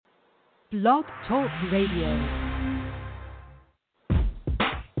Blog Talk Radio.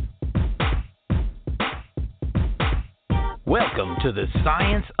 Welcome to the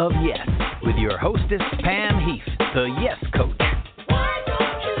Science of Yes with your hostess, Pam Heath, the Yes Coach.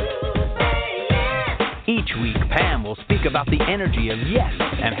 Each week, Pam will speak about the energy of yes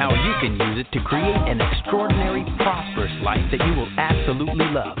and how you can use it to create an extraordinary, prosperous life that you will absolutely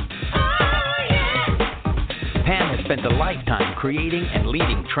love. Pam has spent a lifetime creating and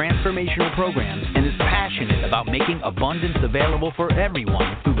leading transformational programs and is passionate about making abundance available for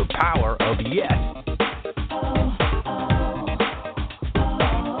everyone through the power of yes.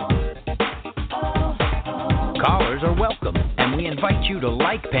 Callers are welcome, and we invite you to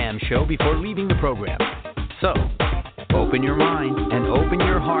like Pam's show before leaving the program. So, open your mind and open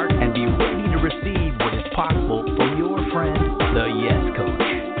your heart and be ready to receive what is possible for your friend, the Yes Coach.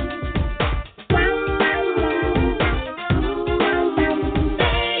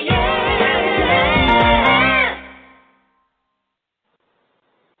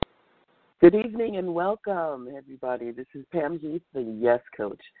 Good evening and welcome, everybody. This is Pam Heath, the Yes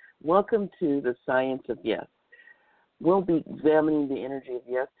Coach. Welcome to the Science of Yes. We'll be examining the energy of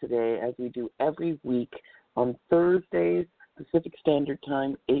yes today, as we do every week on Thursdays, Pacific Standard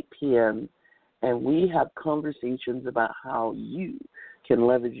Time, 8 p.m., and we have conversations about how you can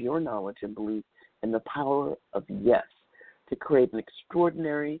leverage your knowledge and belief in the power of yes to create an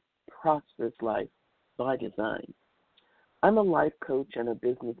extraordinary, prosperous life by design. I'm a life coach and a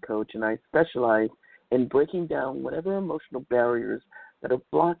business coach, and I specialize in breaking down whatever emotional barriers that are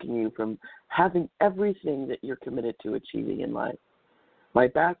blocking you from having everything that you're committed to achieving in life. My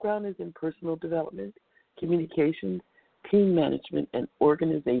background is in personal development, communications, team management, and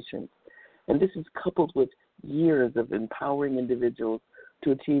organization, and this is coupled with years of empowering individuals to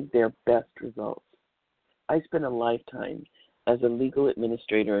achieve their best results. I spent a lifetime as a legal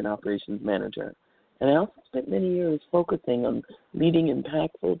administrator and operations manager, and I also spent many years focusing on leading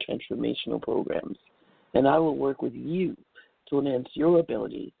impactful transformational programs. And I will work with you to enhance your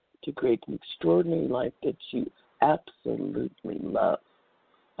ability to create an extraordinary life that you absolutely love.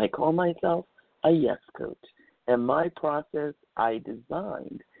 I call myself a yes coach, and my process I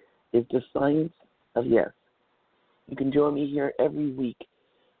designed is the Science of Yes. You can join me here every week.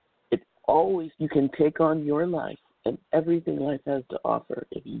 It's always, you can take on your life and everything life has to offer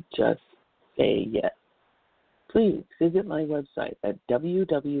if you just say yes. Please visit my website at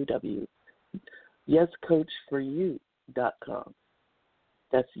www.yescoachforyou.com.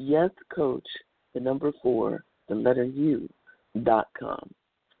 That's yescoach, the number 4, the letter U.com.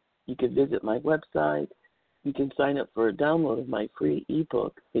 You can visit my website. You can sign up for a download of my free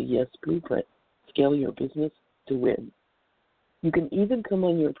ebook, The Yes Blueprint, Scale Your Business to Win. You can even come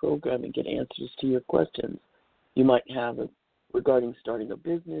on your program and get answers to your questions you might have regarding starting a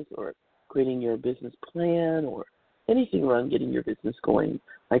business or creating your business plan or anything around getting your business going.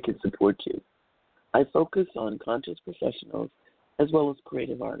 I can support you. I focus on conscious professionals as well as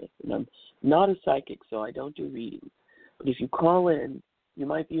creative artists. And I'm not a psychic, so I don't do readings. But if you call in, you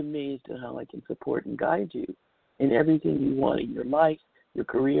might be amazed at how I can support and guide you in everything you want in your life, your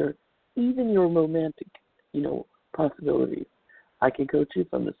career, even your romantic, possibilities. I can coach you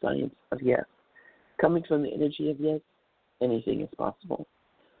from the Science of Yes. Coming from the energy of yes, anything is possible.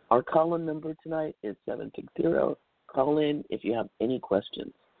 Our call-in number tonight is 760. Call in if you have any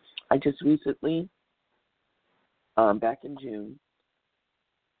questions. I just recently, back in June,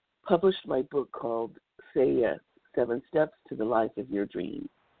 published my book called Say Yes, 7 Steps to the Life of Your Dreams.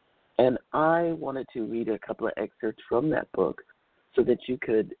 And I wanted to read a couple of excerpts from that book so that you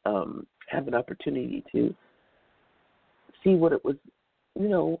could have an opportunity to see what it was,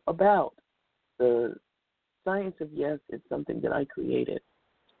 about. The Science of Yes is something that I created.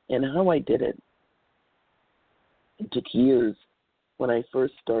 And how I did it took years when I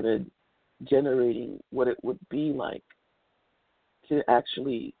first started generating what it would be like to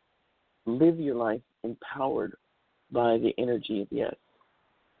actually live your life empowered by the energy of yes.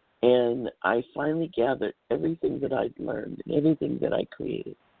 And I finally gathered everything that I'd learned and everything that I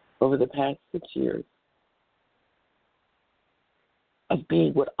created over the past 6 years of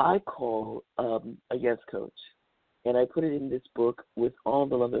being what I call a yes coach. And I put it in this book with all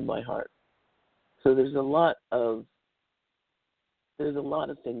the love in my heart. So there's a lot of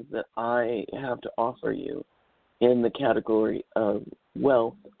things that I have to offer you in the category of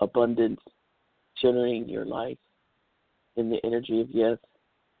wealth, abundance, generating your life in the energy of yes.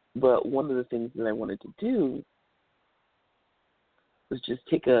 But one of the things that I wanted to do was just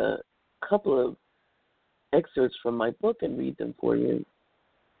take a couple of excerpts from my book and read them for you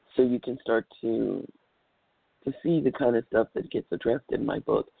so you can start to to see the kind of stuff that gets addressed in my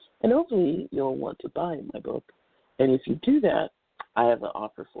book. And hopefully you'll want to buy my book. And if you do that, I have an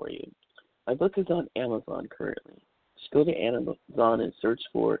offer for you. My book is on Amazon currently. Just go to Amazon and search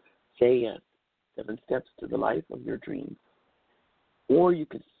for Say Yes, 7 Steps to the Life of Your Dreams. Or you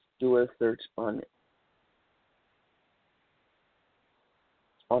could do a search on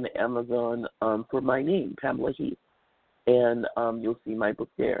Amazon for my name, Pamela Heath, and you'll see my book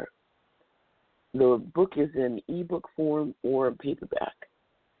there. The book is in ebook form or paperback.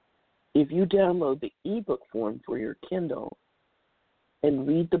 If you download the ebook form for your Kindle and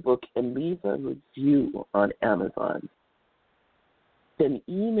read the book and leave a review on Amazon, then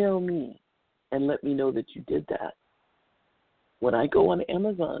email me and let me know that you did that. When I go on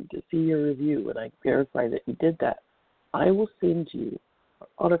Amazon to see your review and I verify that you did that, I will send you an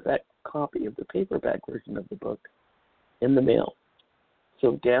autographed copy of the paperback version of the book in the mail.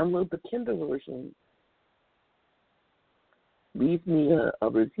 So download the Kindle version, leave me a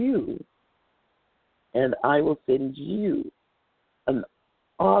review, and I will send you an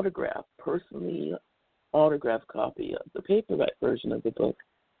personally autographed copy of the paperback version of the book.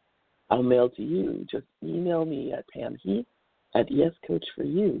 I'll mail to you. Just email me at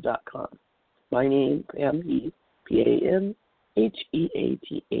pamheath@yescoachforyou.com. My name, Pam Heath, PamHeath,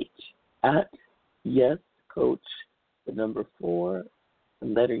 @yescoach, the number 4, the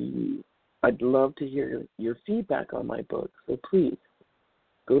letter U. I'd love to hear your feedback on my book, so please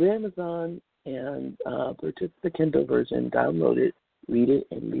go to Amazon and purchase the Kindle version, download it, read it,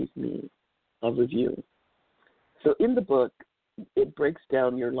 and leave me a review. So in the book, it breaks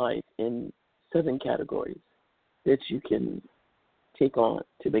down your life in 7 categories that you can take on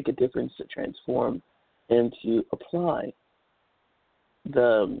to make a difference, to transform, and to apply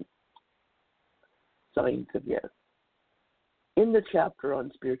the science of yes. In the chapter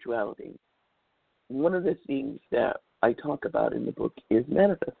on spirituality, one of the things that I talk about in the book is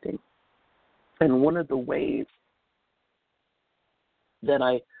manifesting. And one of the ways that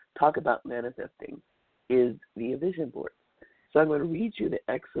I talk about manifesting is via vision boards. So I'm going to read you the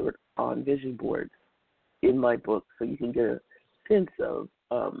excerpt on vision boards in my book so you can get a sense of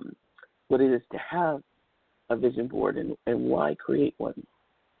what it is to have a vision board and why create one.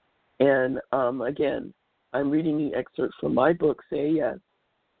 And again, I'm reading the excerpt from my book, Say Yes,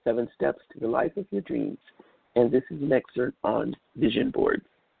 7 Steps to the Life of Your Dreams, and this is an excerpt on vision boards.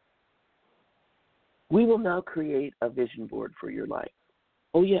 We will now create a vision board for your life.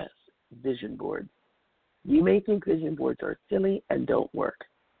 Oh yes, vision boards. You may think vision boards are silly and don't work.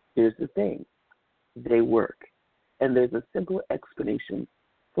 Here's the thing. They work. And there's a simple explanation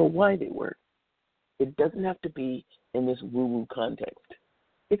for why they work. It doesn't have to be in this woo-woo context.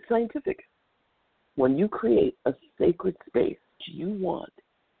 It's scientific. When you create a sacred space that you want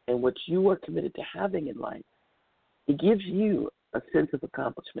and what you are committed to having in life, it gives you a sense of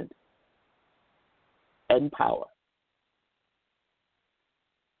accomplishment and power.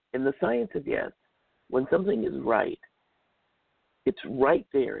 In the science of yes, when something is right, it's right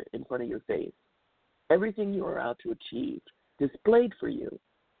there in front of your face. Everything you are out to achieve, displayed for you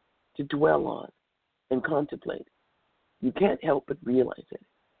to dwell on and contemplate. You can't help but realize it.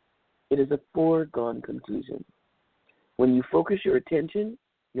 It is a foregone conclusion. When you focus your attention,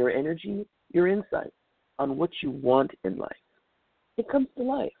 your energy, your insight on what you want in life, it comes to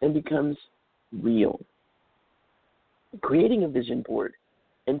life and becomes real. Creating a vision board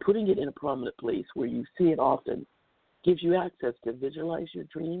and putting it in a prominent place where you see it often gives you access to visualize your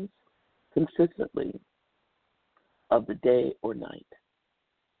dreams consistently of the day or night.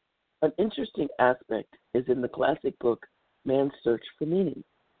 An interesting aspect is in the classic book, Man's Search for Meaning,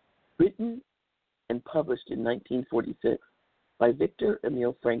 written and published in 1946 by Viktor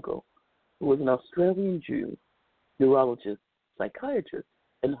Emil Frankl, who was an Australian Jew, neurologist, psychiatrist,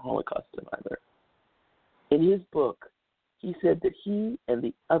 and Holocaust survivor. In his book, he said that he and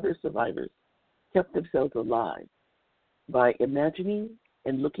the other survivors kept themselves alive by imagining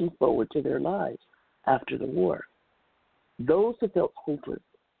and looking forward to their lives after the war. Those who felt hopeless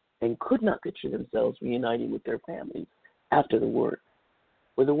and could not picture themselves reuniting with their families after the war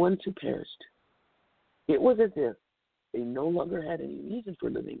were the ones who perished. It was as if they no longer had any reason for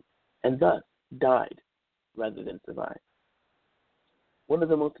living and thus died rather than survived. One of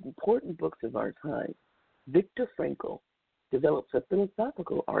the most important books of our time, Viktor Frankl develops a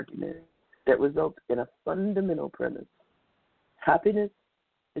philosophical argument that results in a fundamental premise. Happiness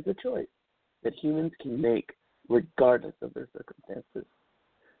is a choice that humans can make regardless of their circumstances.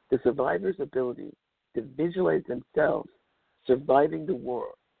 The survivor's ability to visualize themselves surviving the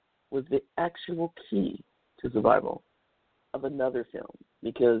war was the actual key to survival of another film,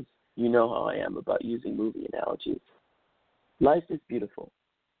 because You know how I am about using movie analogies. Life is beautiful.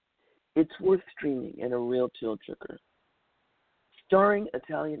 It's worth streaming and a real chill-trigger. Starring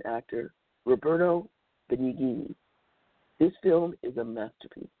Italian actor Roberto Benigni, this film is a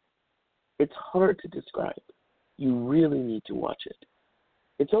masterpiece. It's hard to describe. You really need to watch it.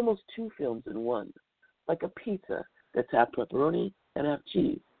 It's almost two films in one, like a pizza that's half pepperoni and half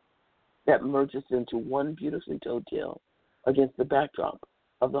cheese, that merges into one beautifully told tale against the backdrop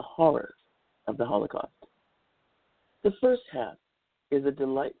of the horrors of the Holocaust. The first half is a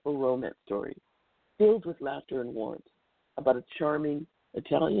delightful romance story filled with laughter and warmth about a charming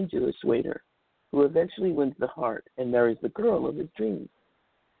Italian Jewish waiter who eventually wins the heart and marries the girl of his dreams.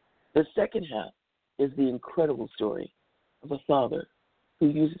 The second half is the incredible story of a father who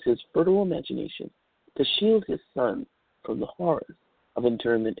uses his fertile imagination to shield his son from the horrors of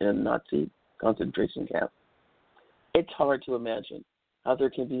internment in a Nazi concentration camp. It's hard to imagine how there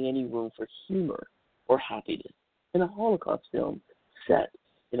can be any room for humor or happiness in a Holocaust film set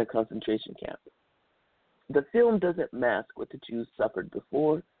in a concentration camp. The film doesn't mask what the Jews suffered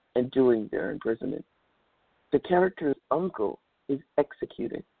before and during their imprisonment. The character's uncle is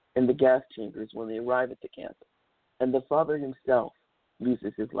executed in the gas chambers when they arrive at the camp, and the father himself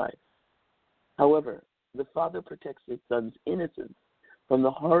loses his life. However, the father protects his son's innocence from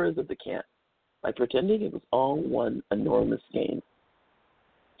the horrors of the camp by pretending it was all one enormous game.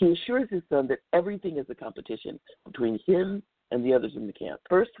 He assures his son that everything is a competition between him and the others in the camp.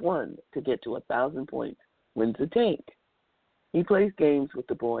 First one to get to 1,000 points wins the tank. He plays games with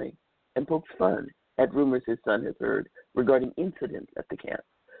the boy and pokes fun at rumors his son has heard regarding incidents at the camp,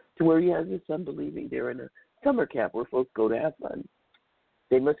 to where he has his son believing they're in a summer camp where folks go to have fun.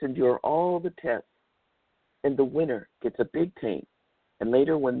 They must endure all the tests, and the winner gets a big tank. And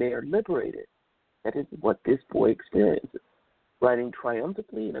later, when they are liberated, that is what this boy experiences, riding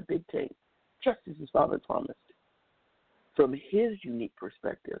triumphantly in a big tank, just as his father promised. From his unique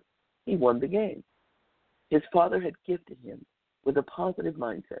perspective, he won the game. His father had gifted him with a positive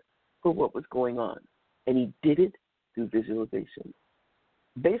mindset for what was going on, and he did it through visualization.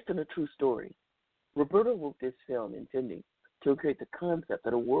 Based on a true story, Roberto wrote this film intending to create the concept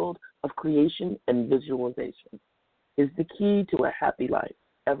that a world of creation and visualization is the key to a happy life,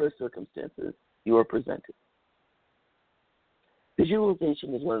 ever circumstances you are presented.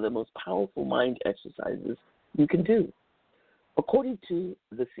 Visualization is one of the most powerful mind exercises you can do. According to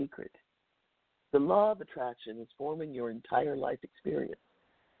The Secret, the law of attraction is forming your entire life experience,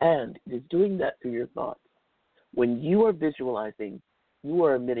 and it is doing that through your thoughts. When you are visualizing, you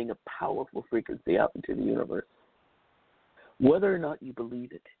are emitting a powerful frequency out into the universe. Whether or not you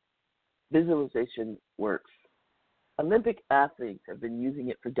believe it, visualization works. Olympic athletes have been using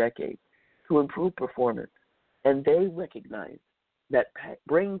it for decades to improve performance, and they recognize that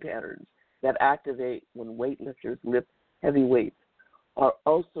brain patterns that activate when weightlifters lift heavy weights are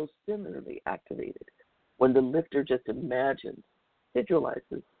also similarly activated when the lifter just imagines,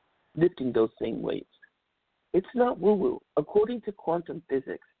 visualizes lifting those same weights. It's not woo-woo. According to quantum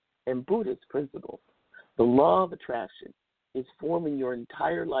physics and Buddhist principles, the law of attraction is forming your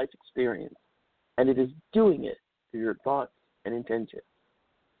entire life experience, and it is doing it through your thoughts and intentions.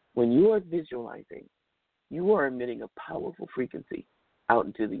 When you are visualizing, you are emitting a powerful frequency out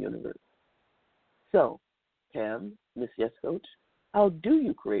into the universe. So, Pam, Miss Yes Coach, how do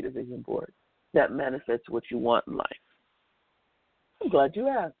you create a vision board that manifests what you want in life? I'm glad you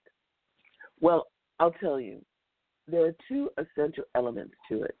asked. Well, I'll tell you, there are two essential elements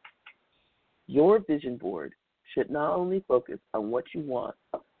to it. Your vision board should not only focus on what you want,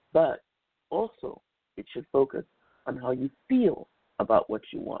 but also it should focus on how you feel about what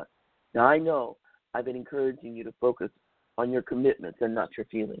you want. Now, I know I've been encouraging you to focus on your commitments and not your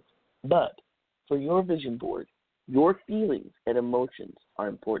feelings, but for your vision board, your feelings and emotions are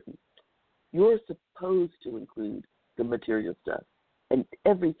important. You're supposed to include the material stuff and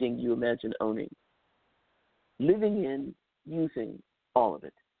everything you imagine owning, living in, using, all of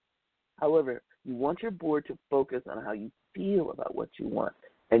it. However, you want your board to focus on how you feel about what you want.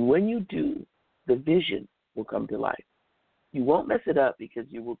 And when you do, the vision will come to life. You won't mess it up because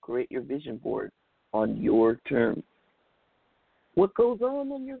you will create your vision board on your terms. What goes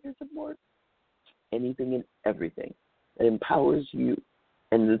on your vision board? Anything and everything that empowers you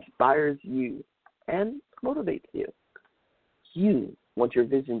and inspires you and motivates you. You want your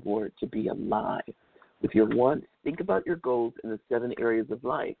vision board to be alive with your wants. Think about your goals in the 7 areas of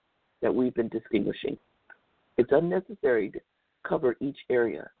life that we've been distinguishing. It's unnecessary to cover each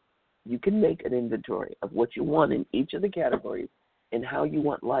area. You can make an inventory of what you want in each of the categories and how you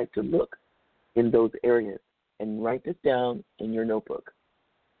want life to look in those areas, and write this down in your notebook.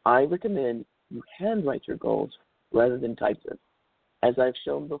 I recommend you handwrite your goals rather than type them. As I've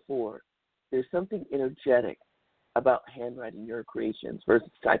shown before, there's something energetic about handwriting your creations versus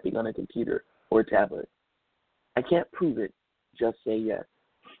typing on a computer or a tablet. I can't prove it, just say yes.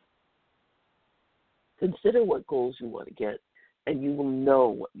 Consider what goals you want to get, and you will know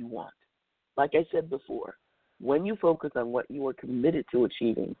what you want. Like I said before, when you focus on what you are committed to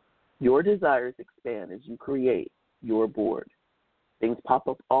achieving, your desires expand as you create your board. Things pop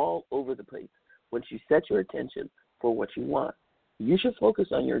up all over the place once you set your attention for what you want. You should focus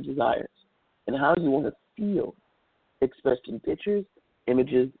on your desires and how you want to feel, expressed in pictures,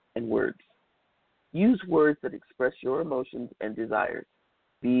 images, and words. Use words that express your emotions and desires.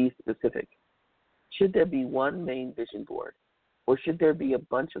 Be specific. Should there be one main vision board, or should there be a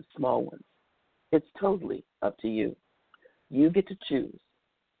bunch of small ones? It's totally up to you. You get to choose.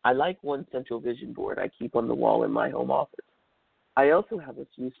 I like one central vision board I keep on the wall in my home office. I also have a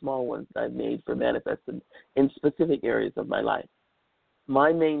few small ones I've made for manifesting in specific areas of my life.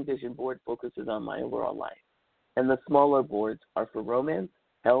 My main vision board focuses on my overall life, and the smaller boards are for romance,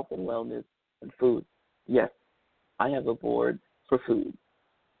 health and wellness, and food. Yes, I have a board for food.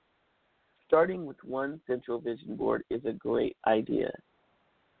 Starting with one central vision board is a great idea.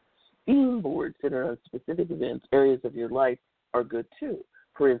 Theme boards centered on specific events, areas of your life are good too.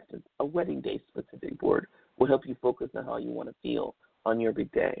 For instance, a wedding day specific board will help you focus on how you want to feel on your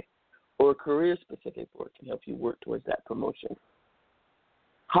big day. Or a career specific board can help you work towards that promotion.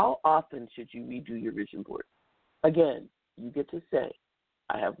 How often should you redo your vision board? Again, you get to say,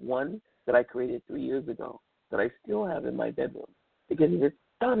 I have one that I created 3 years ago that I still have in my bedroom because it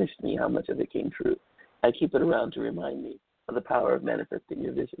astonished me how much of it came true. I keep it around to remind me of the power of manifesting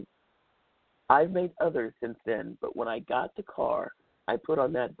your vision. I've made others since then, but when I got the car I put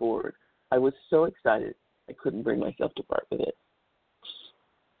on that board, I was so excited I couldn't bring myself to part with it.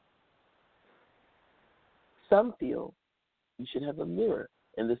 Some feel you should have a mirror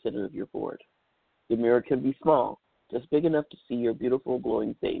in the center of your board. The mirror can be small, just big enough to see your beautiful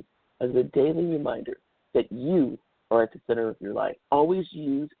glowing face as a daily reminder that you are at the center of your life. Always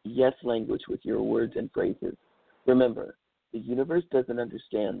use yes language with your words and phrases. Remember, the universe doesn't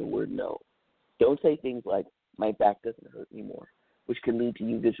understand the word no. Don't say things like, my back doesn't hurt anymore, which can lead to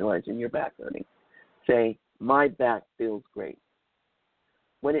you visualizing your back hurting. Say, my back feels great.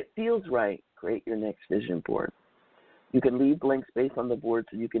 When it feels right, create your next vision board. You can leave blank space on the board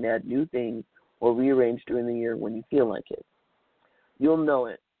so you can add new things or rearrange during the year when you feel like it. You'll know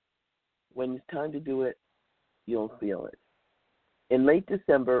it. When it's time to do it, you'll feel it. In late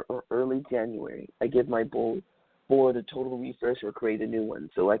December or early January, I give my board a total refresh or create a new one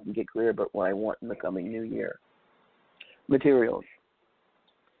so I can get clear about what I want in the coming new year. Materials.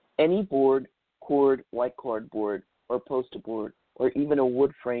 Any board, cord, white cardboard, or poster board, or even a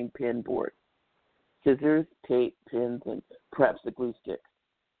wood frame pin board. Scissors, tape, pins, and perhaps a glue stick.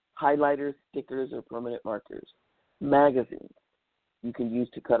 Highlighters, stickers, or permanent markers. Magazines you can use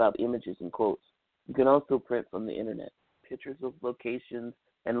to cut out images and quotes. You can also print from the internet. Pictures of locations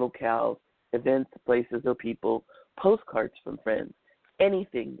and locales, events, places, or people, postcards from friends,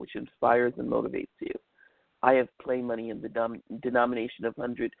 anything which inspires and motivates you. I have play money in the denomination of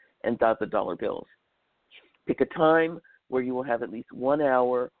 $100 and $1,000 bills. Pick a time where you will have at least 1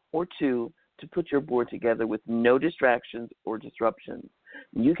 hour or two to put your board together with no distractions or disruptions.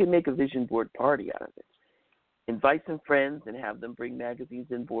 You can make a vision board party out of it. Invite some friends and have them bring magazines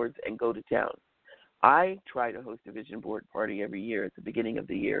and boards and go to town. I try to host a vision board party every year at the beginning of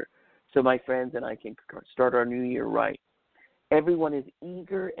the year so my friends and I can start our new year right. Everyone is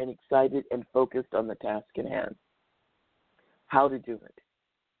eager and excited and focused on the task at hand. How to do it?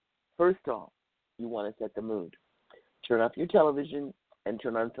 First off, you want to set the mood. Turn off your television and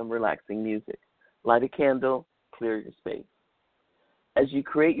turn on some relaxing music. Light a candle, clear your space. As you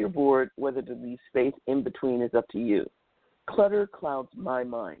create your board, whether to leave space in between is up to you. Clutter clouds my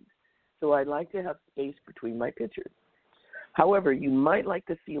mind, so I like to have space between my pictures. However, you might like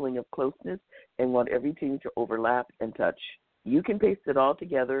the feeling of closeness and want everything to overlap and touch. You can paste it all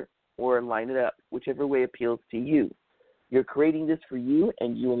together or line it up, whichever way appeals to you. You're creating this for you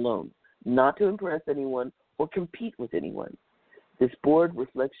and you alone, not to impress anyone or compete with anyone. This board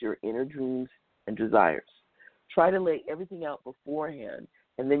reflects your inner dreams and desires. Try to lay everything out beforehand,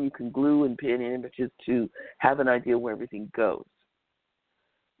 and then you can glue and pin images to have an idea where everything goes.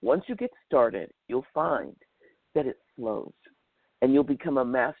 Once you get started, you'll find that it flows, and you'll become a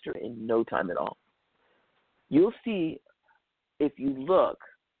master in no time at all. You'll see, if you look,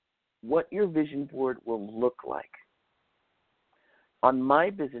 what your vision board will look like. On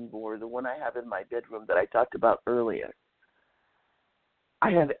my vision board, the one I have in my bedroom that I talked about earlier,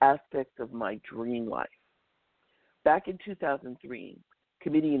 I have aspects of my dream life. Back in 2003,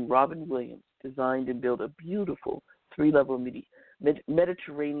 comedian Robin Williams designed and built a beautiful 3-level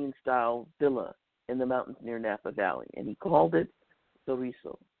Mediterranean-style villa in the mountains near Napa Valley, and he called it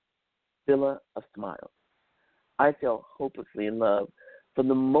Sorriso, Villa of Smiles. I fell hopelessly in love from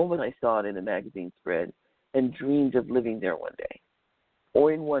the moment I saw it in a magazine spread and dreamed of living there one day,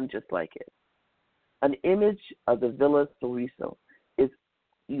 or in one just like it. An image of the Villa Sorriso is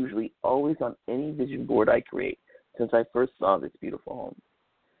usually always on any vision board I create since I first saw this beautiful home.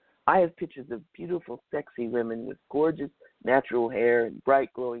 I have pictures of beautiful, sexy women with gorgeous, natural hair and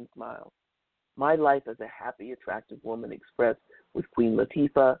bright, glowing smiles. My life as a happy, attractive woman expressed with Queen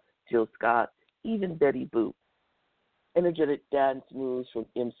Latifah, Jill Scott, even Betty Boop. Energetic dance moves from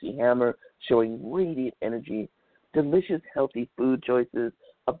MC Hammer showing radiant energy, delicious, healthy food choices,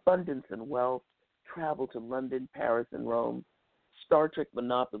 abundance and wealth, travel to London, Paris, and Rome, Star Trek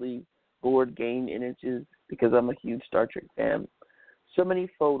Monopoly, board game images, because I'm a huge Star Trek fan. So many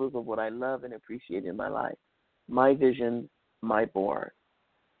photos of what I love and appreciate in my life. My vision, my board.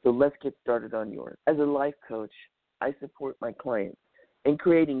 So let's get started on yours. As a life coach, I support my clients in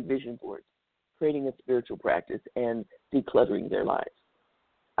creating vision boards, creating a spiritual practice, and decluttering their lives.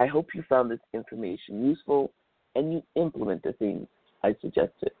 I hope you found this information useful and you implement the things I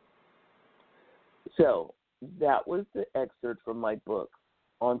suggested. So that was the excerpt from my book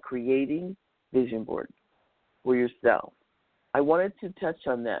on creating vision boards for yourself. I wanted to touch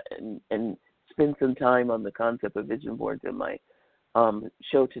on that and spend some time on the concept of vision boards in my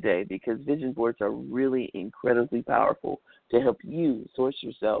show today, because vision boards are really incredibly powerful to help you source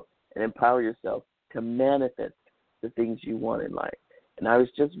yourself and empower yourself to manifest the things you want in life. And I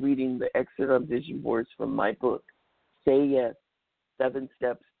was just reading the excerpt on vision boards from my book, Say Yes, 7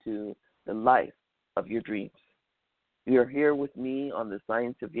 Steps to the Life of Your Dreams. You're here with me on the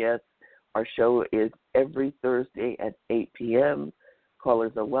Science of Yes. Our show is every Thursday at 8 p.m.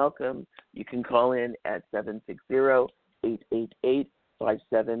 Callers are welcome. You can call in at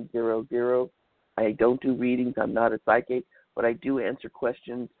 760-888-5700. I don't do readings. I'm not a psychic, but I do answer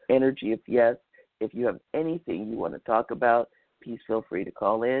questions. Energy of Yes. If you have anything you want to talk about, please feel free to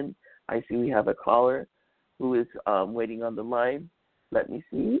call in. I see we have a caller who is waiting on the line. Let me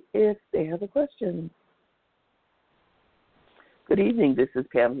see if they have a question. Good evening. This is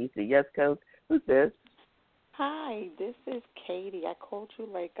Pam. He's the Yes Coach. Who's this? Hi, this is Katie. I called you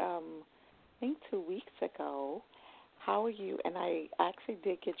I think 2 weeks ago. How are you? And I actually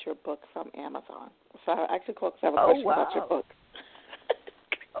did get your book from Amazon. So I actually called because I have a question about your book.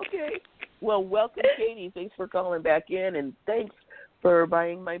 Okay. Well, welcome, Katie. Thanks for calling back in, and thanks for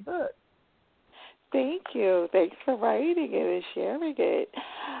buying my book. Thank you. Thanks for writing it and sharing it.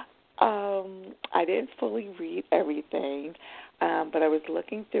 I didn't fully read everything, but I was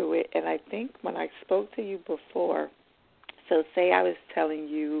looking through it, and I think when I spoke to you before, so say I was telling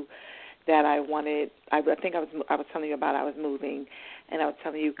you that I think I was telling you about I was moving, and I was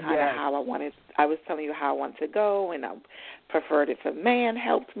telling you kind of how I was telling you how I wanted to go, and I preferred if a man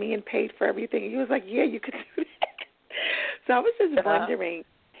helped me and paid for everything. And you was like, yeah, you could do that. So I was just wondering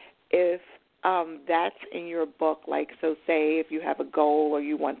if that's in your book. Like, so say if you have a goal or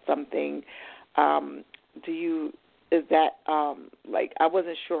you want something, is that I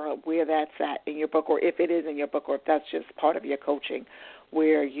wasn't sure where that's at in your book, or if it is in your book, or if that's just part of your coaching,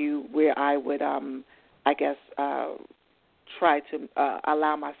 where I would try to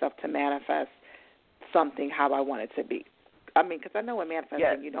allow myself to manifest something how I want it to be. I mean, because I know in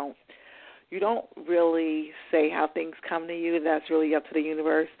manifesting you don't really say how things come to you. That's really up to the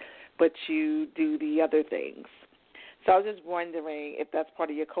universe, but you do the other things. So I was just wondering if that's part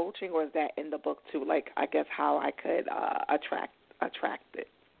of your coaching, or is that in the book too? Like, I guess how I could attract it.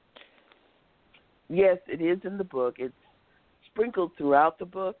 Yes, it is in the book. It's sprinkled throughout the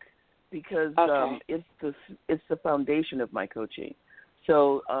book because it's the foundation of my coaching.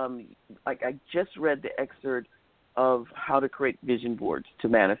 So, I just read the excerpt of how to create vision boards to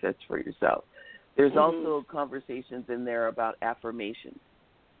manifest for yourself. There's also conversations in there about affirmations,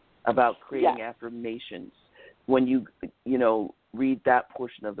 about creating affirmations. When you read that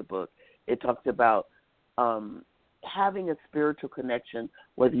portion of the book, it talks about having a spiritual connection,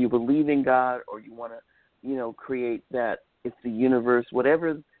 whether you believe in God or you want to, create that. It's the universe,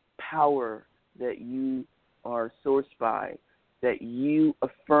 whatever power that you are sourced by, that you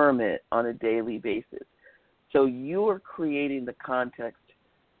affirm it on a daily basis. So you are creating the context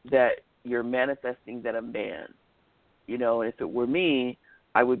that you're manifesting that a man, if it were me,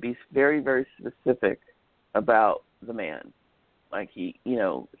 I would be very, very specific about the man. Like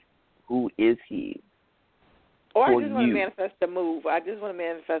who is he? Or I for just want to you. manifest the move. I just want to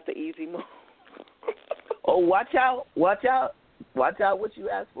manifest the easy move. Oh, watch out what you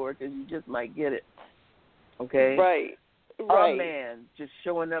ask for, because you just might get it. Okay? Right. A man just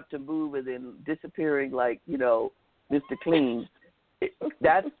showing up to move and then disappearing like, Mr. Clean,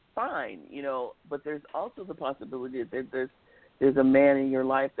 that's fine, but there's also the possibility that there's a man in your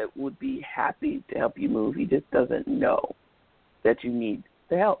life that would be happy to help you move. He just doesn't know that you need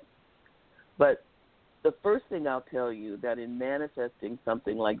the help. But the first thing I'll tell you, that in manifesting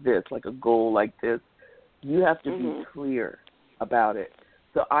something like this, like a goal like this, you have to be clear about it.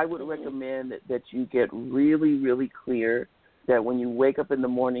 So I would recommend that you get really, really clear that when you wake up in the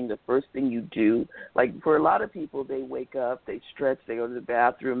morning, the first thing you do, like for a lot of people, they wake up, they stretch, they go to the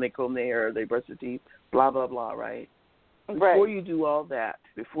bathroom, they comb their hair, they brush their teeth, blah, blah, blah, right? Before you do all that,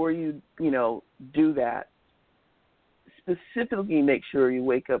 before you, do that, specifically make sure you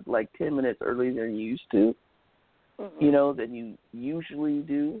wake up like 10 minutes earlier than you used to, than you usually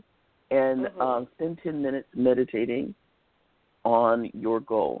do, and spend 10 minutes meditating on your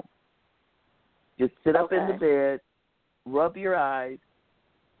goal. Just sit up in the bed, rub your eyes,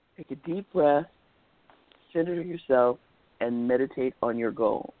 take a deep breath, center yourself, and meditate on your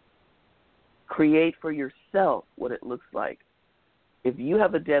goal. Create for yourself what it looks like. If you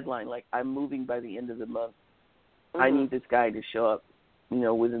have a deadline, like I'm moving by the end of the month, I need this guy to show up,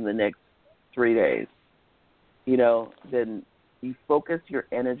 within the next 3 days, then you focus your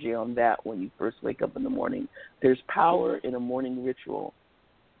energy on that when you first wake up in the morning. There's power in a morning ritual,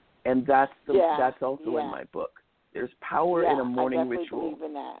 and that's also in my book. There's power in a morning ritual.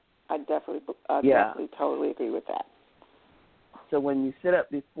 I definitely believe in that. I definitely totally agree with that. So when you sit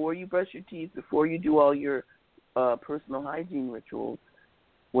up, before you brush your teeth, before you do all your personal hygiene rituals,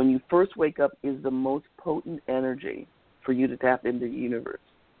 when you first wake up is the most potent energy for you to tap into the universe.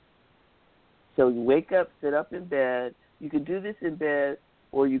 So you wake up, sit up in bed. You can do this in bed,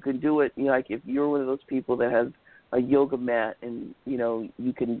 or you can do it, like if you're one of those people that has a yoga mat and,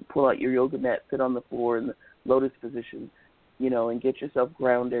 you can pull out your yoga mat, sit on the floor in the lotus position, and get yourself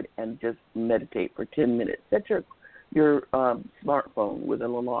grounded and just meditate for 10 minutes. Set your smartphone with an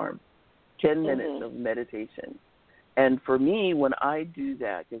alarm, 10 minutes of meditation. And for me, when I do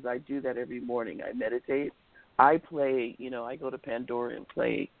that, because I do that every morning, I meditate, I play, I go to Pandora and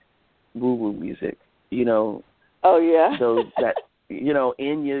play woo-woo music, Oh, yeah. So that,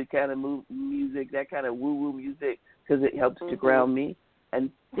 Enya kind of music, that kind of woo-woo music, because it helps to ground me.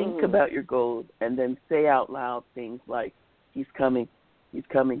 And think about your goals and then say out loud things like, he's coming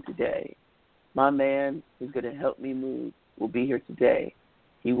today. My man who's going to help me move will be here today.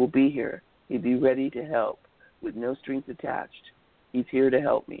 He will be here. He'll be ready to help with no strings attached. He's here to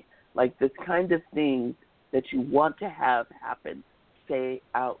help me. Like this kind of thing that you want to have happen, say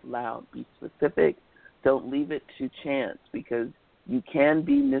out loud. Be specific. Don't leave it to chance, because you can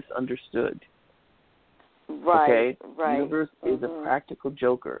be misunderstood. Right, okay? right. The universe is a practical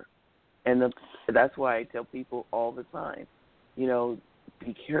joker. And that's why I tell people all the time,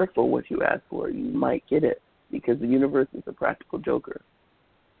 be careful what you ask for. You might get it, because the universe is a practical joker.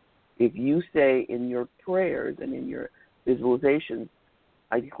 If you say in your prayers and in your visualizations,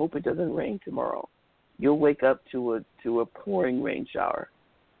 I hope it doesn't rain tomorrow, you'll wake up to a pouring rain shower,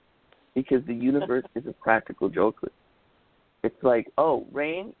 because the universe is a practical joker. It's like, oh,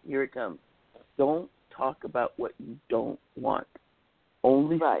 rain, here it comes. Don't talk about what you don't want.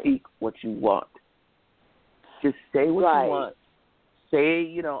 Only speak what you want. Just say what you want.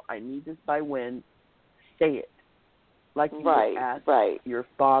 Say, I need this by when. Say it. Like you would ask your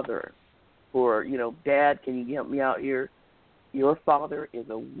father for, Dad, can you help me out here? Your father is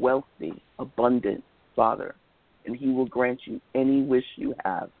a wealthy, abundant father, and he will grant you any wish you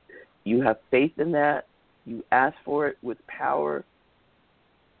have. You have faith in that. You ask for it with power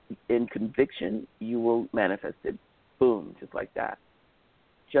and conviction. You will manifest it. Boom, just like that.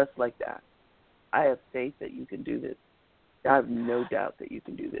 Just like that. I have faith that you can do this. I have no doubt that you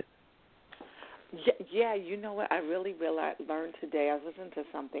can do this. Yeah, you know what? I really learned today. I was listening to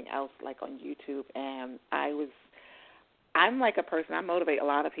something else like on YouTube, and I'm like a person, I motivate a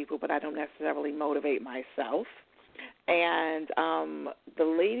lot of people, but I don't necessarily motivate myself. And the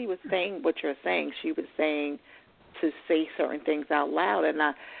lady was saying what you're saying. She was saying to say certain things out loud, and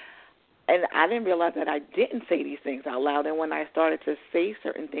I didn't realize that I didn't say these things out loud. And when I started to say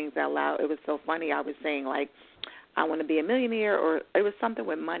certain things out loud, it was so funny. I was saying, like, I want to be a millionaire, or it was something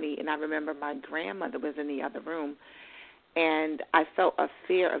with money. And I remember my grandmother was in the other room, and I felt a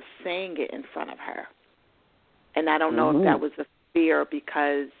fear of saying it in front of her. And I don't know if that was a fear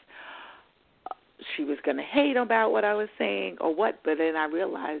because she was going to hate about what I was saying or what, but then I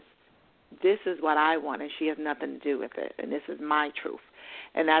realized this is what I want, and she has nothing to do with it, and this is my truth.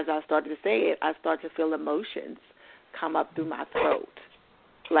 And as I started to say it, I started to feel emotions come up through my throat.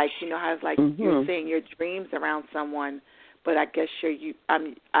 Like, you know how it's like you're saying your dreams around someone, but I guess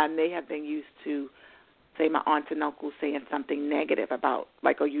I may have been used to, say, my aunt and uncle saying something negative about,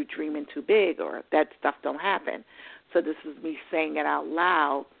 like, oh, you dreaming too big, or that stuff don't happen. So this is me saying it out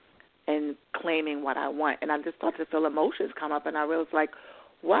loud and claiming what I want. And I just started to feel emotions come up, and I was like,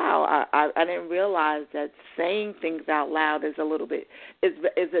 wow, I didn't realize that saying things out loud is a little bit, is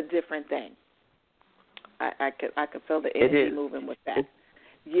a different thing. I could feel the energy moving with that.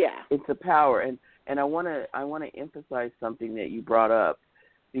 It's a power, and I want to emphasize something that you brought up,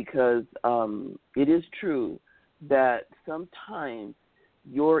 because it is true that sometimes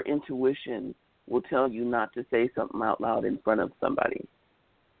your intuition will tell you not to say something out loud in front of somebody,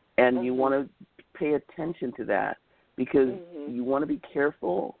 and you want to pay attention to that, because you want to be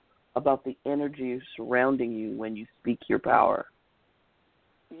careful about the energy surrounding you when you speak your power.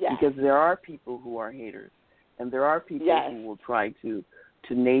 Yes. Because there are people who are haters, and there are people who will try to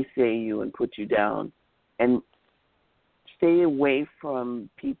naysay you and put you down. And stay away from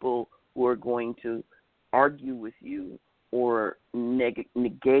people who are going to argue with you or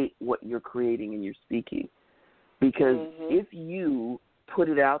negate what you're creating and you're speaking. Because if you put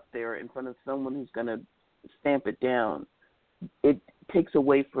it out there in front of someone who's going to stamp it down, it takes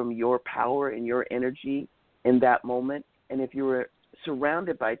away from your power and your energy in that moment. And if you're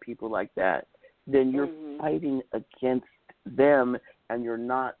surrounded by people like that, then you're fighting against them, and you're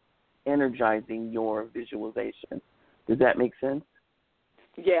not energizing your visualization. Does that make sense?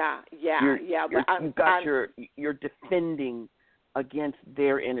 You're defending against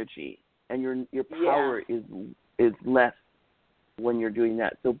their energy, and your power is less when you're doing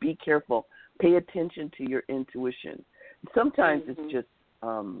that. So be careful. Pay attention to your intuition. Sometimes it's just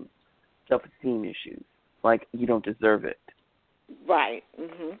self-esteem issues, like you don't deserve it. Right.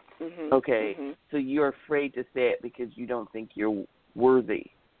 Okay. So you're afraid to say it because you don't think you're worthy.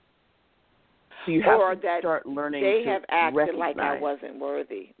 So you have to start learning they have acted recognize. like I wasn't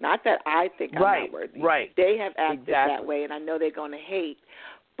worthy. Not that I think I'm not worthy. Right. They have acted that way, and I know they're going to hate.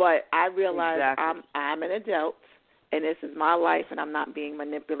 But I realize I'm an adult, and this is my life, and I'm not being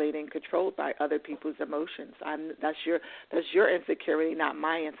manipulated and controlled by other people's emotions. That's your insecurity, not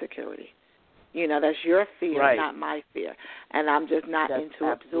my insecurity. You know, that's your fear, not my fear. And I'm just not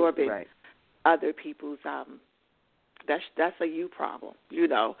into absorbing other people's that's a you problem. You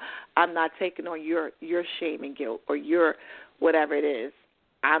know, I'm not taking on your shame and guilt or your whatever it is.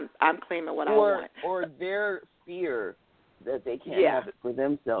 I'm claiming what I want. Or their fear that they can't have it for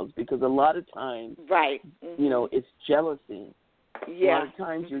themselves, because a lot of times, you know, it's jealousy. A lot of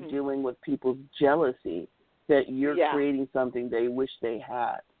times you're dealing with people's jealousy that you're creating something they wish they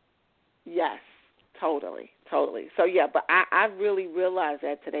had. Yes, totally. So, but I really realized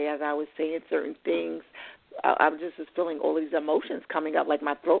that today as I was saying certain things. I just was feeling all these emotions coming up, like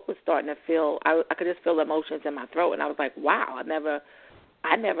my throat was starting to feel, I could just feel emotions in my throat, and I was like, wow, I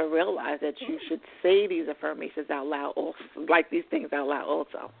never realized that you should say these affirmations out loud, also, like these things out loud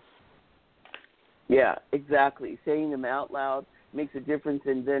also. Yeah, exactly. Saying them out loud makes a difference,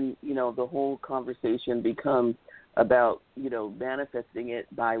 and then, you know, the whole conversation becomes about, you know, manifesting it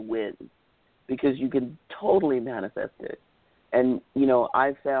by wins, because you can totally manifest it. And, you know,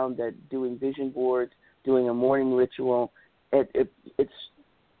 I found that doing vision boards, doing a morning ritual, it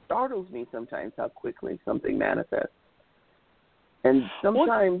startles me sometimes how quickly something manifests. And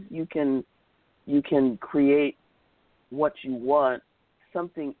sometimes you can create what you want,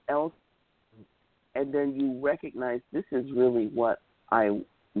 something else, and then you recognize this is really what I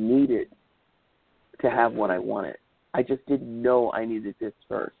needed to have what I wanted. I just didn't know I needed this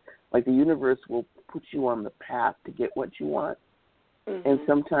first. Like the universe will put you on the path to get what you want. And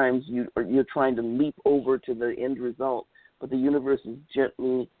sometimes you're trying to leap over to the end result, but the universe is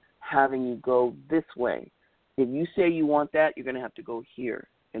gently having you go this way. If you say you want that, you're going to have to go here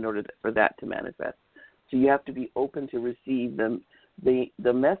in order for that to manifest. So you have to be open to receive the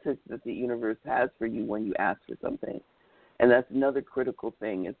message that the universe has for you when you ask for something. And that's another critical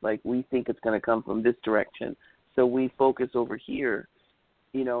thing. It's like we think it's going to come from this direction, so we focus over here,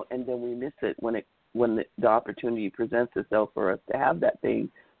 you know, and then we miss it when the opportunity presents itself for us to have that thing,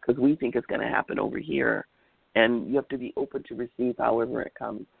 because we think it's going to happen over here. And you have to be open to receive however it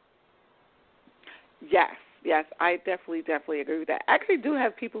comes. Yes, I definitely agree with that. I actually do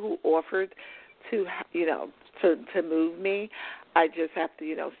have people who offered to, you know, to move me. I just have to,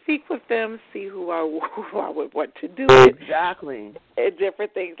 you know, seek with them, see who I would want to do it. Exactly. And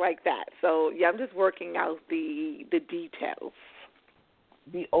different things like that. So, yeah, I'm just working out the details.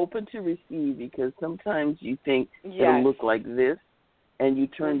 be open to receive, because sometimes you think Yes. it'll look like this, and you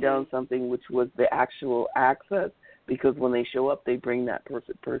turn Mm-hmm. down something which was the actual access, because when they show up, they bring that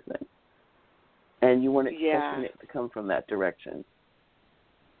perfect person. And you weren't expecting it to come from that direction.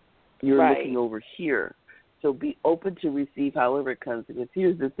 You're Right. looking over here. So be open to receive however it comes. Because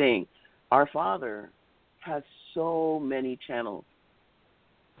here's the thing. Our Father has so many channels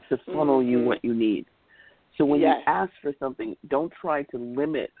to funnel you what you need. So when you ask for something, don't try to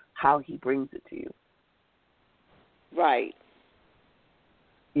limit how he brings it to you. Right.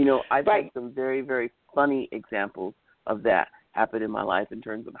 You know, I've had some very, very funny examples of that happen in my life in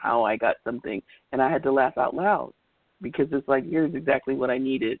terms of how I got something, and I had to laugh out loud because it's like, here's exactly what I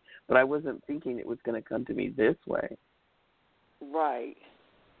needed, but I wasn't thinking it was going to come to me this way. Right.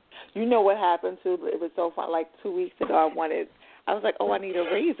 You know what happened too? It was so fun. Like 2 weeks ago, I was like, oh, I need a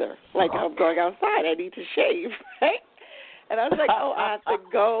razor. Like, I'm going outside. I need to shave, right? And I was like, oh, I have to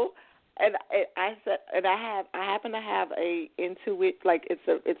go. And I said, and I happen to have a Intuit, like it's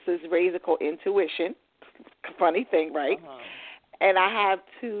this razor called Intuition. Funny thing, right? Uh-huh. And I have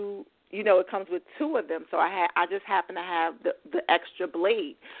two. You know, it comes with two of them. So I just happen to have the extra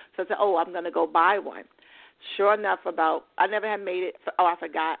blade. So I said, oh, I'm going to go buy one. Sure enough, I never had made it. I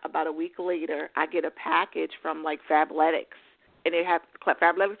forgot. About a week later, I get a package from like Fabletics, and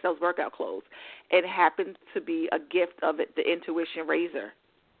Fabletics sells workout clothes. It happened to be a gift of it, the Intuition razor.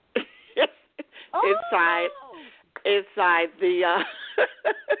 Inside the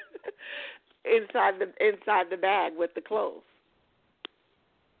inside the bag with the clothes.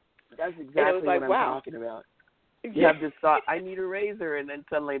 That's exactly like, what I'm wow. talking about. You have this thought, I need a razor, and then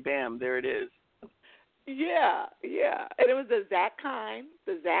suddenly, bam, there it is. Yeah. And it was the Zac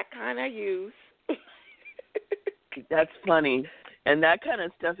kind I use. That's funny. And that kind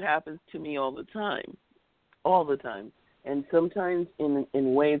of stuff happens to me all the time. And sometimes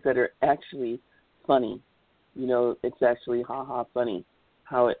in ways that are actually funny. You know, it's actually ha-ha funny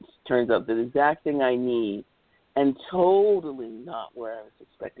how it turns out the exact thing I need and totally not where I was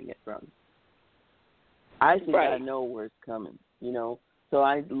expecting it from. I think I know where it's coming, you know. So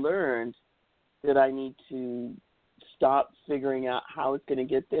I learned that I need to stop figuring out how it's going to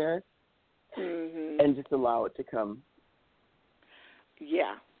get there and just allow it to come.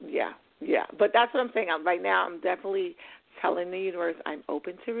 Yeah. But that's what I'm saying. Right now, I'm definitely telling the universe I'm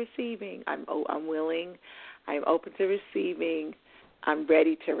open to receiving. I'm willing. I'm open to receiving. I'm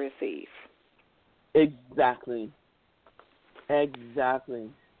ready to receive. Exactly.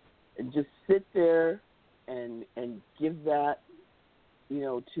 Just sit there and give that, you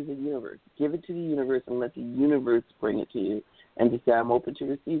know, to the universe. Give it to the universe and let the universe bring it to you. And just say, I'm open to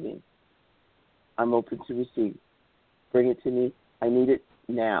receiving. I'm open to receive. Bring it to me. I need it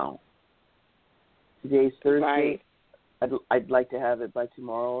now. Today's Thursday. Right. I'd like to have it by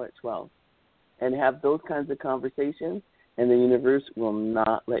tomorrow at 12. And have those kinds of conversations, and the universe will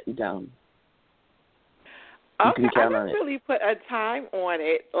not let you down. You can count on it. I didn't really put a time on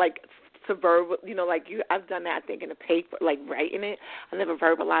it, like to verbal, you know, like you. I've done that, I think, in a paper, like writing it. I never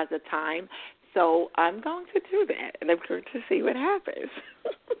verbalized the time, so I'm going to do that, and I'm going to see what happens.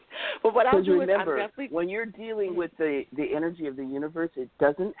 But what I'll do remember, is I'm definitely when you're dealing with the energy of the universe, it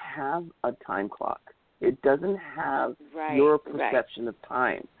doesn't have a time clock. It doesn't have your perception of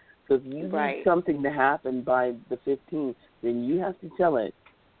time. So if you need something to happen by the 15th, then you have to tell it,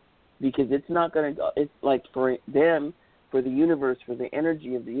 because it's not going to go. It's like for them, for the universe, for the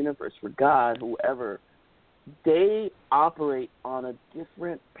energy of the universe, for God, whoever, they operate on a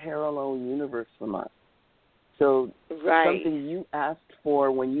different parallel universe from us. So something you asked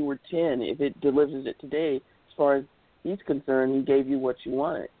for when you were 10, if it delivers it today, as far as he's concerned, he gave you what you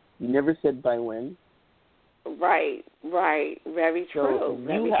wanted. You never said by when. Right. Very true.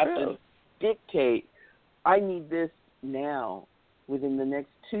 So you have to dictate, I need this now. Within the next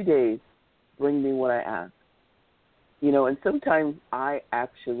 2 days, bring me what I ask. You know, and sometimes I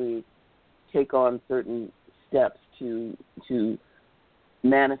actually take on certain steps to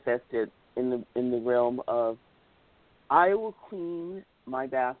manifest it in the realm of, I will clean my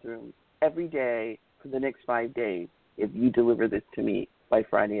bathroom every day for the next 5 days if you deliver this to me by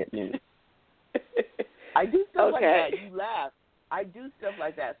Friday at noon. I do stuff like that. You laugh. I do stuff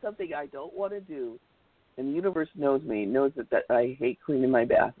like that, something I don't want to do. And the universe knows that I hate cleaning my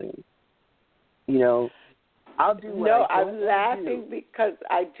bathroom. You know, I'll do what I don't want to do. No, I'm laughing because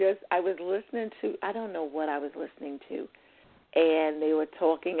I was listening to, I don't know what I was listening to. And they were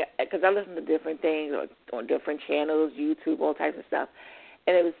talking, because I listen to different things on different channels, YouTube, all types of stuff.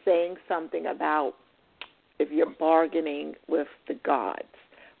 And it was saying something about if you're bargaining with the gods,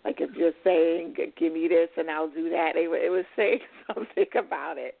 Like if you're saying, give me this and I'll do that, it was saying something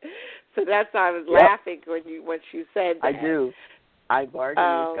about it. So that's why I was laughing when you said that. I do. I bargain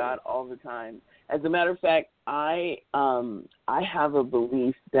with God all the time. As a matter of fact, I have a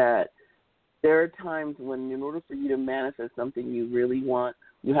belief that there are times when, in order for you to manifest something you really want,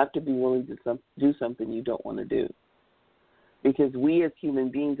 you have to be willing to do something you don't want to do. Because we as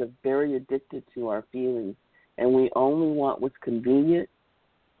human beings are very addicted to our feelings, and we only want what's convenient,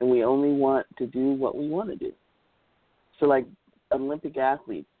 and we only want to do what we want to do. So like Olympic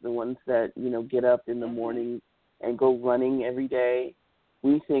athletes, the ones that, get up in the morning and go running every day,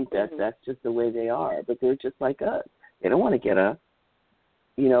 we think that that's just the way they are, but they're just like us. They don't want to get up,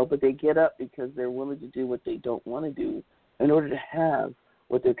 but they get up because they're willing to do what they don't want to do in order to have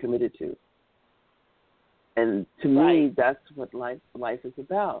what they're committed to. And to me, that's what life is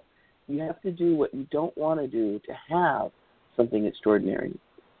about. You have to do what you don't want to do to have something extraordinary.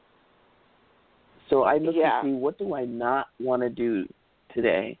 So I look to see, what do I not want to do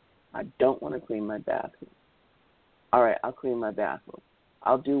today? I don't want to clean my bathroom. All right, I'll clean my bathroom.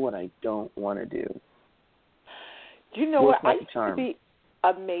 I'll do what I don't want to do. You know what? I used to be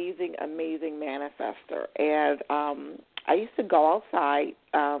amazing manifester, and I used to go outside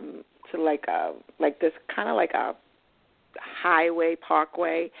to like this kind of like a highway,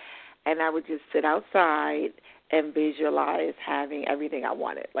 parkway, and I would just sit outside and visualize having everything I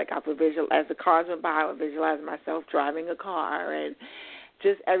wanted. Like I would as the cars went by, I would visualize myself driving a car and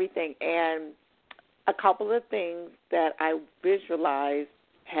just everything. And a couple of things that I visualized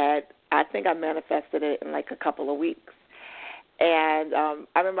I think I manifested it in like a couple of weeks. And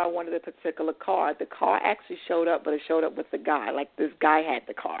I remember I wanted a particular car. The car actually showed up, but it showed up with the guy. Like this guy had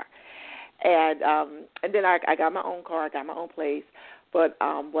the car. And then I got my own car. I got my own place. But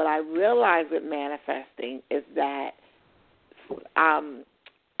what I realized with manifesting is that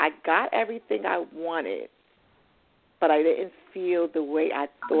I got everything I wanted, but I didn't feel the way I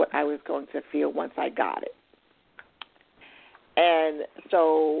thought I was going to feel once I got it. And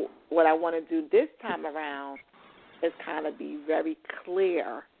so what I want to do this time around is kind of be very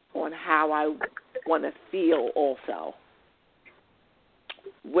clear on how I want to feel also.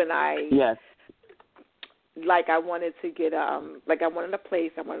 When I I wanted to get I wanted a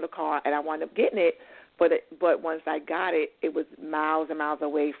place, I wanted a car, and I wound up getting it, but once I got it, it was miles and miles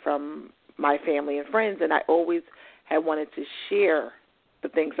away from my family and friends, and I always had wanted to share the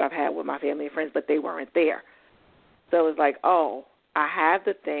things I've had with my family and friends, but they weren't there. So it was like, oh, I have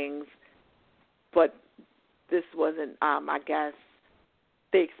the things, but this wasn't, I guess,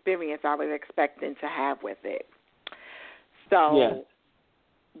 the experience I was expecting to have with it. So,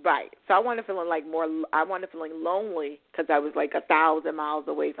 right. So I wanted feeling lonely because I was like 1,000 miles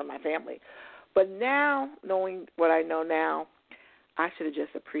away from my family. But now, knowing what I know now, I should have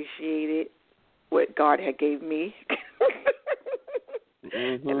just appreciated what God had gave me.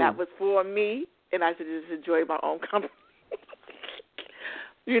 And that was for me, and I should just enjoy my own company.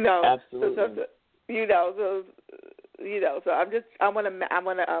 Absolutely. So I want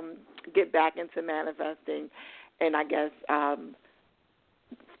to get back into manifesting, and I guess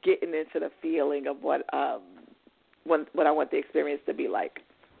getting into the feeling of what I want the experience to be like.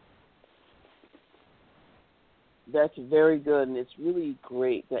 That's very good, and it's really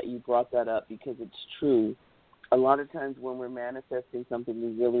great that you brought that up because it's true. A lot of times when we're manifesting something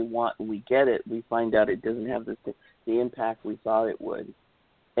we really want and we get it, we find out it doesn't have the impact we thought it would.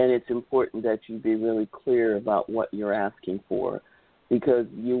 And it's important that you be really clear about what you're asking for because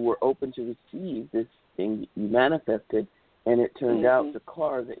you were open to receive this thing you manifested, and it turned out the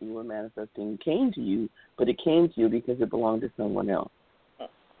car that you were manifesting came to you, but it came to you because it belonged to someone else.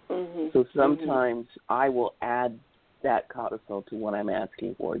 So sometimes I will add that codicil to what I'm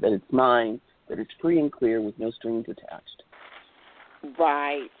asking for, that it's mine, that it's free and clear with no strings attached.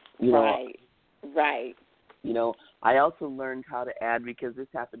 Right. I also learned how to add, because this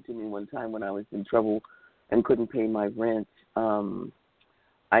happened to me one time when I was in trouble and couldn't pay my rent.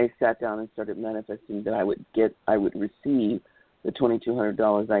 I sat down and started manifesting that I would receive the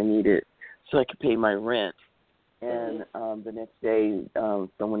 $2,200 I needed so I could pay my rent. And the next day,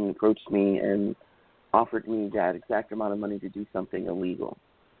 someone approached me and offered me that exact amount of money to do something illegal.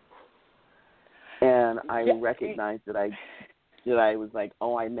 And I recognized that I was like,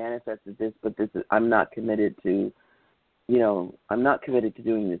 oh, I manifested this, but I'm not committed to, I'm not committed to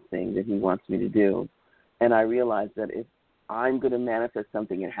doing this thing that he wants me to do. And I realized that if I'm going to manifest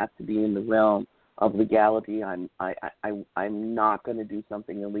something, it has to be in the realm of legality. I'm not going to do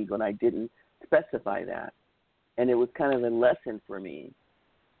something illegal, and I didn't specify that. And it was kind of a lesson for me.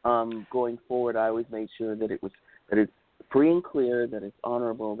 Going forward, I always made sure that free and clear, that it's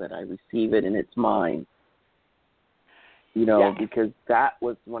honorable, that I receive it and it's mine. You know, because that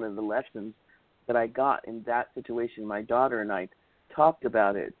was one of the lessons that I got in that situation. My daughter and I talked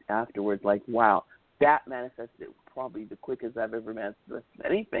about it afterwards, like, wow, that manifested probably the quickest I've ever manifested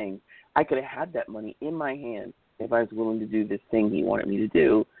anything. I could have had that money in my hand if I was willing to do this thing he wanted me to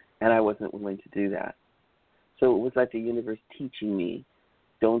do, and I wasn't willing to do that. So it was like the universe teaching me,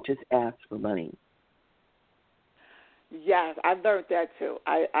 don't just ask for money. Yes, I've learned that too.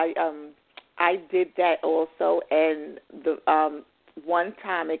 I did that also, and the one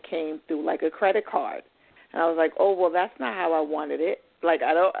time it came through like a credit card, and I was like, oh well, that's not how I wanted it. Like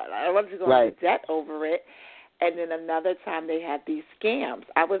I wasn't going to debt over it. And then another time they had these scams.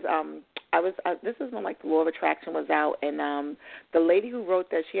 This is when like the Law of Attraction was out, and the lady who wrote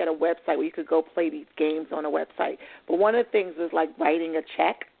that, she had a website where you could go play these games on a website. But one of the things was like writing a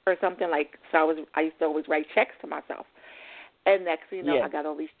check or something like. So I used to always write checks to myself. And next thing you know, I got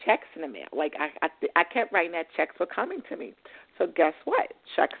all these checks in the mail. Like I kept writing that checks were coming to me. So guess what?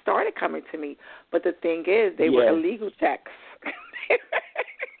 Checks started coming to me. But the thing is, they were illegal checks.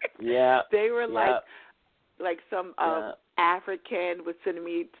 They were like some African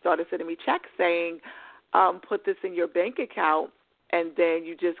started sending me checks saying, put this in your bank account, and then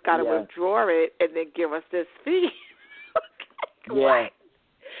you just got to withdraw it and then give us this fee. What?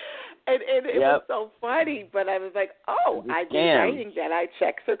 And it was so funny, but I was like, oh, I've been writing that.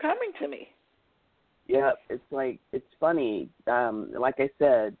 Checks are coming to me. Yeah, it's funny. Like I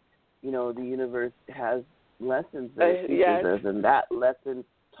said, you know, the universe has lessons that it teaches us, and that lesson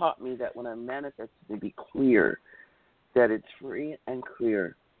taught me that when I manifest to be clear, that it's free and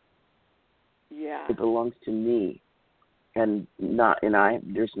clear. Yeah. It belongs to me, and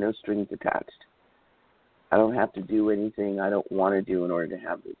there's no strings attached. I don't have to do anything I don't want to do in order to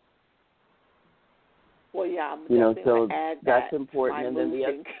have this. Well, yeah, I'm so add that's important. And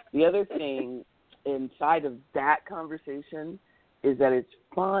then the other thing inside of that conversation is that it's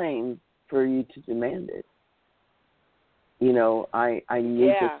fine for you to demand it. You know, I need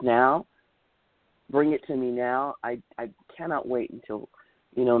this now. Bring it to me now. I cannot wait until,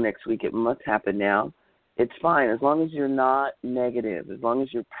 next week. It must happen now. It's fine as long as you're not negative, as long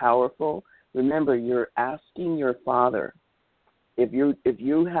as you're powerful. Remember, you're asking your Father. If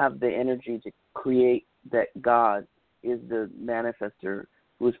you have the energy to create that God is the manifester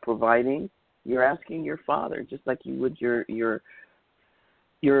who is providing, you're asking your Father, just like you would your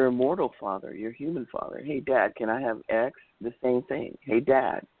immortal father, your human father. Hey, Dad, can I have X? The same thing. Hey,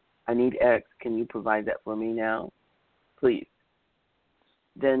 Dad, I need X. Can you provide that for me now? Please.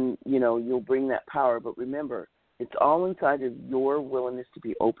 Then, you'll bring that power. But remember, it's all inside of your willingness to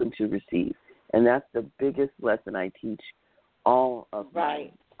be open to receive. And that's the biggest lesson I teach all of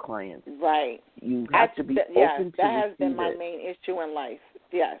my clients. Right. You have to be open to receive. That has been my main issue in life.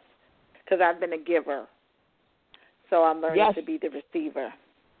 Yes. Because I've been a giver. So I'm learning to be the receiver.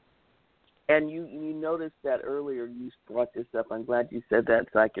 And you noticed that earlier you brought this up. I'm glad you said that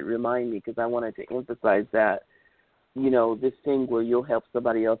so I could remind me, because I wanted to emphasize that, this thing where you'll help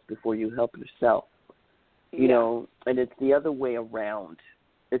somebody else before you help yourself. And it's the other way around.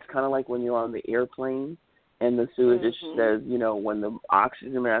 It's kind of like when you're on the airplane and the stewardess says, when the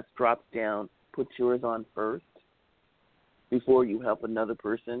oxygen mask drops down, put yours on first before you help another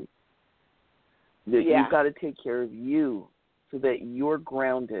person. That you've got to take care of you so that you're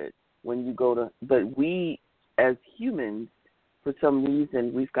grounded when you go to. But we, as humans, for some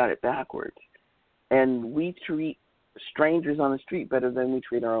reason, we've got it backwards. And we treat strangers on the street better than we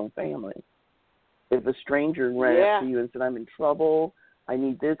treat our own family. If a stranger ran up to you and said, I'm in trouble, I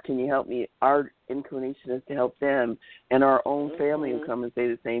need this, can you help me? Our inclination is to help them, and our own family will come and say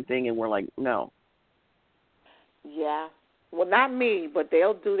the same thing, and we're like, no. Yeah. Well, not me, but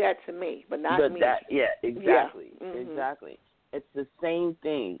they'll do that to me, but not me. Exactly. Exactly. It's the same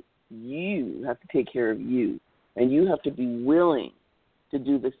thing. You have to take care of you, and you have to be willing to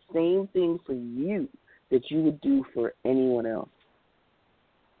do the same thing for you that you would do for anyone else.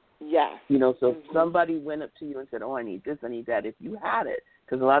 Yes. So if somebody went up to you and said, oh, I need this, I need that, if you had it,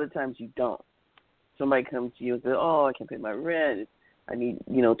 because a lot of times you don't. Somebody comes to you and says, oh, I can't pay my rent, I need,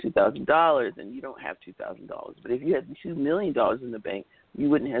 $2,000, and you don't have $2,000. But if you had $2 million in the bank, you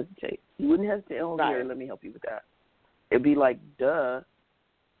wouldn't hesitate. You wouldn't hesitate, oh, here, let me help you with that. It'd be like, duh.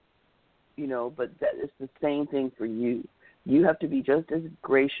 But that it's the same thing for you. You have to be just as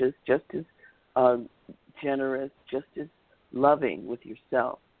gracious, just as generous, just as loving with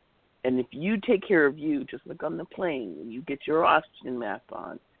yourself. And if you take care of you, just like on the plane, when you get your oxygen mask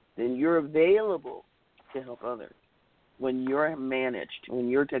on, then you're available to help others when you're managed, when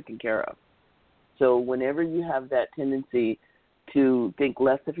you're taken care of. So whenever you have that tendency to think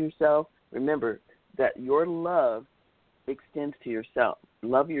less of yourself, remember that your love extends to yourself.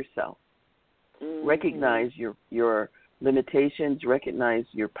 Love yourself. Mm-hmm. Recognize your limitations. Recognize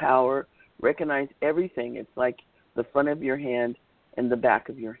your power. Recognize everything. It's like the front of your hand and the back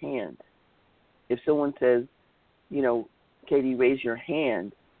of your hand. If someone says, you know, Katie, raise your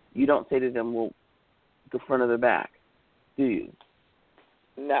hand, you don't say to them, well, the front or the back, do you?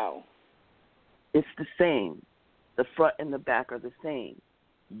 No. It's the same. The front and the back are the same.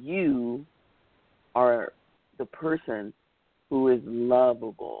 You are the person who is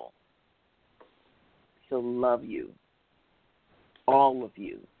lovable. So love you. All of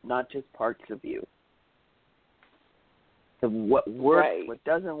you, not just parts of you. So what works, right. what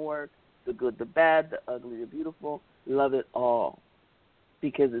doesn't work, the good, the bad, the ugly, the beautiful, love it all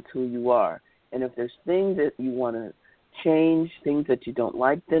because it's who you are. And if there's things that you want to change, things that you don't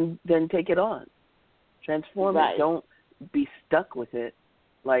like, then take it on. Transform right. it. Don't be stuck with it.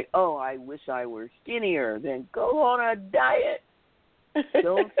 Like, oh, I wish I were skinnier. Then go on a diet.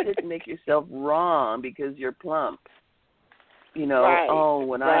 Don't sit and make yourself wrong because you're plump. You know, right. oh,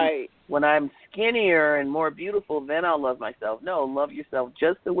 right. when I'm skinnier and more beautiful, then I'll love myself. No, love yourself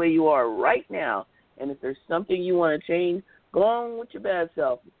just the way you are right now. And if there's something you want to change, go on with your bad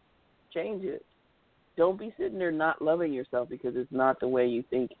self. Change it. Don't be sitting there not loving yourself because it's not the way you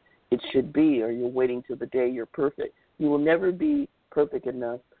think it should be, or you're waiting till the day you're perfect. You will never be perfect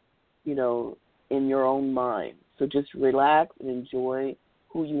enough, you know, in your own mind. So just relax and enjoy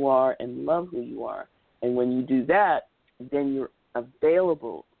who you are and love who you are. And when you do that, then you're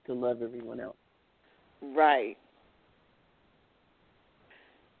available to love everyone else. Right.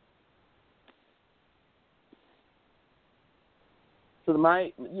 So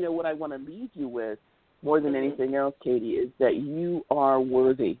what I want to leave you with more than anything else, Katie, is that you are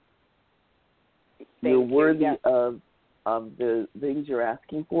worthy. You're worthy of the things you're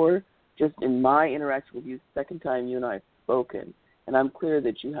asking for. Just in my interaction with you, the second time you and I have spoken, and I'm clear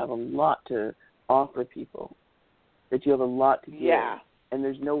that you have a lot to offer people, that you have a lot to give. Yeah. And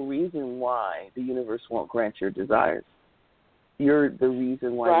there's no reason why the universe won't grant your desires. You're the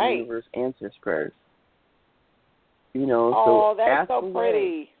reason why the universe answers prayers. You know, oh, so that's ask so away.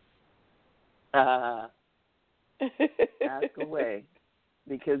 pretty. Ask away,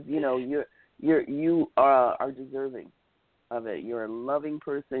 because you know you are deserving of it. You're a loving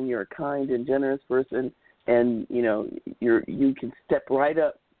person. You're a kind and generous person, and you know you can step right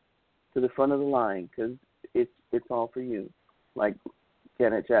up to the front of the line because it's all for you, like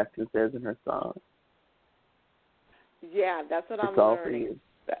Janet Jackson says in her song. Yeah, that's what I'm learning. It's all learning.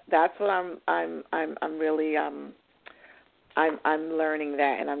 for you. That's what I'm really I'm learning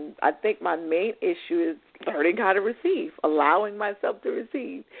that, and I think my main issue is learning how to receive, allowing myself to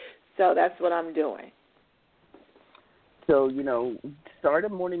receive. So that's what I'm doing. So, you know, start a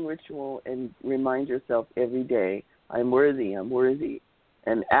morning ritual and remind yourself every day, I'm worthy,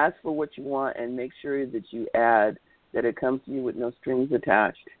 and ask for what you want and make sure that you add that it comes to you with no strings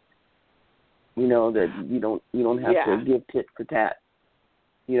attached. You know, that you don't have to give tit for tat.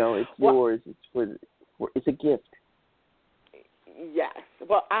 You know, it's yours. It's a gift. Yes.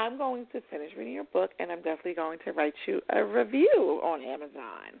 Well, I'm going to finish reading your book, and I'm definitely going to write you a review on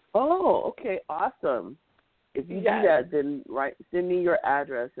Amazon. Oh, okay, awesome. If you do that, then send me your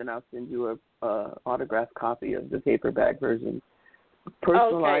address, and I'll send you a autographed copy of the paperback version,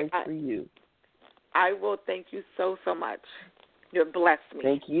 personalized for you. I will. Thank you so much. You've blessed me.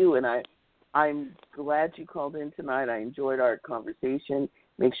 Thank you, and I'm glad you called in tonight. I enjoyed our conversation.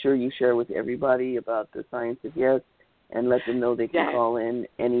 Make sure you share with everybody about the Science of Yes, and let them know they can call in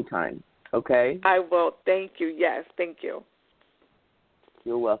anytime. Okay? I will. Thank you. Yes, thank you.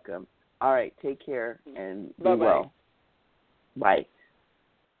 You're welcome. All right, take care and be Bye-bye. well. Bye.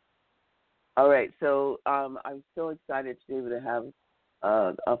 All right, so I'm so excited to be able to have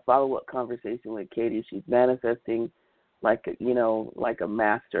a follow-up conversation with Katie. She's manifesting like a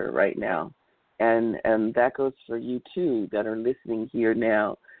master right now. And that goes for you, too, that are listening here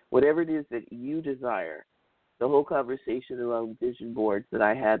now. Whatever it is that you desire, the whole conversation around vision boards that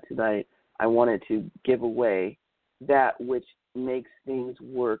I had tonight, I wanted to give away that which makes things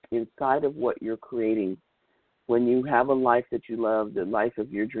work inside of what you're creating. When you have a life that you love, the life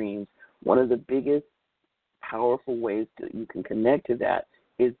of your dreams, one of the biggest powerful ways that you can connect to that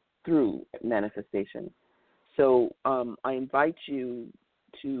is through manifestation. So I invite you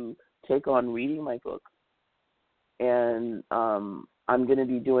to take on reading my book. And I'm going to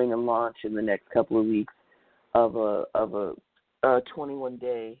be doing a launch in the next couple of weeks of a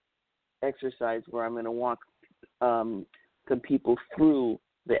 21-day exercise where I'm going to walk some people through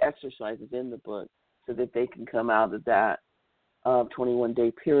the exercises in the book so that they can come out of that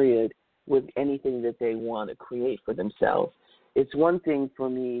 21-day period with anything that they want to create for themselves. It's one thing for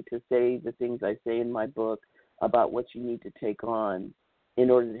me to say the things I say in my book about what you need to take on in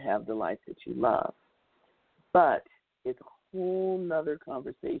order to have the life that you love. But it's a whole nother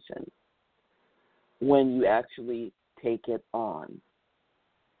conversation when you actually take it on.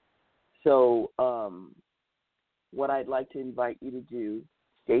 So what I'd like to invite you to do,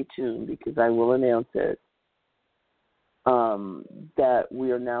 stay tuned because I will announce it, that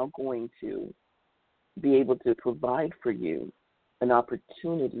we are now going to be able to provide for you an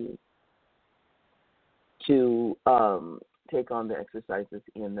opportunity to take on the exercises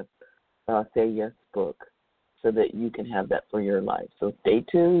in the Say Yes book so that you can have that for your life. So stay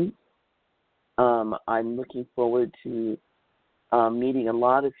tuned. I'm looking forward to meeting a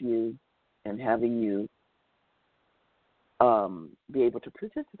lot of you and having you be able to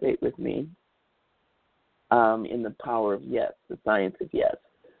participate with me in the power of yes, the science of yes.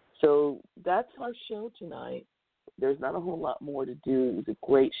 So that's our show tonight. There's not a whole lot more to do. It was a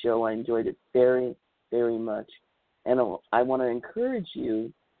great show. I enjoyed it very, very much. And I want to encourage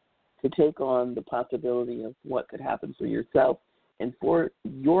you to take on the possibility of what could happen for yourself and for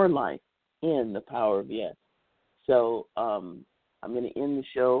your life in the power of yes. So I'm going to end the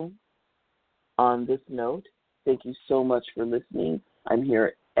show on this note. Thank you so much for listening. I'm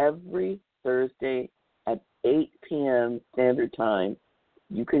here every Thursday at 8 p.m. Standard Time.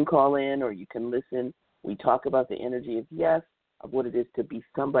 You can call in or you can listen. We talk about the energy of yes, of what it is to be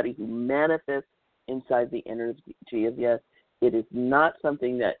somebody who manifests inside the energy of yes. It is not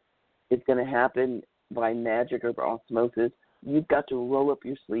something that is going to happen by magic or by osmosis. You've got to roll up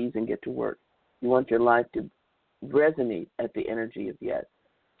your sleeves and get to work. You want your life to resonate at the energy of yes.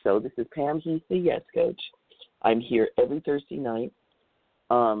 So this is Pam Heath, the Yes Coach. I'm here every Thursday night.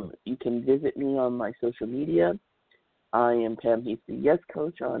 You can visit me on my social media. I am Pam Heath, the Yes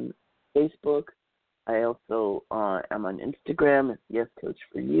Coach on Facebook. I also am on Instagram as Yes Coach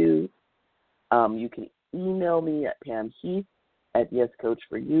for You. You can email me at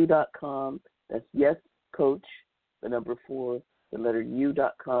pamheath@yescoachforyou.com. That's Yes Coach, the number 4, the letter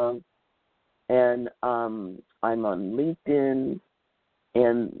U.com. And I'm on LinkedIn,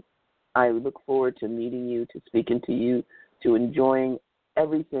 and I look forward to meeting you, to speaking to you, to enjoying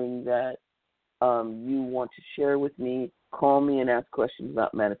everything that you want to share with me. Call me and ask questions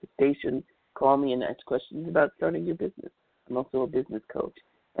about manifestation. Call me and ask questions about starting your business. I'm also a business coach,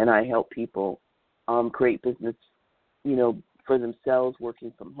 and I help people create business, for themselves,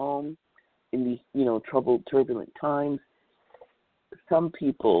 working from home in these, troubled, turbulent times. Some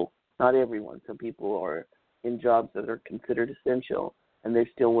people, not everyone, some people are in jobs that are considered essential, and they're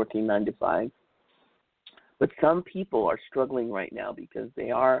still working 9 to 5. But some people are struggling right now because they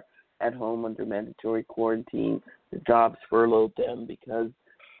are at home under mandatory quarantine. The jobs furloughed them because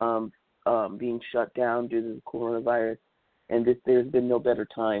being shut down due to the coronavirus. And there's been no better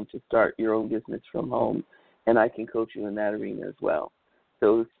time to start your own business from home, and I can coach you in that arena as well.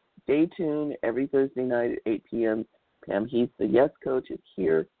 So stay tuned every Thursday night at 8 p.m. Pam Heath, the Yes Coach, is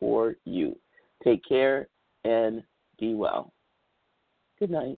here for you. Take care and be well. Good night.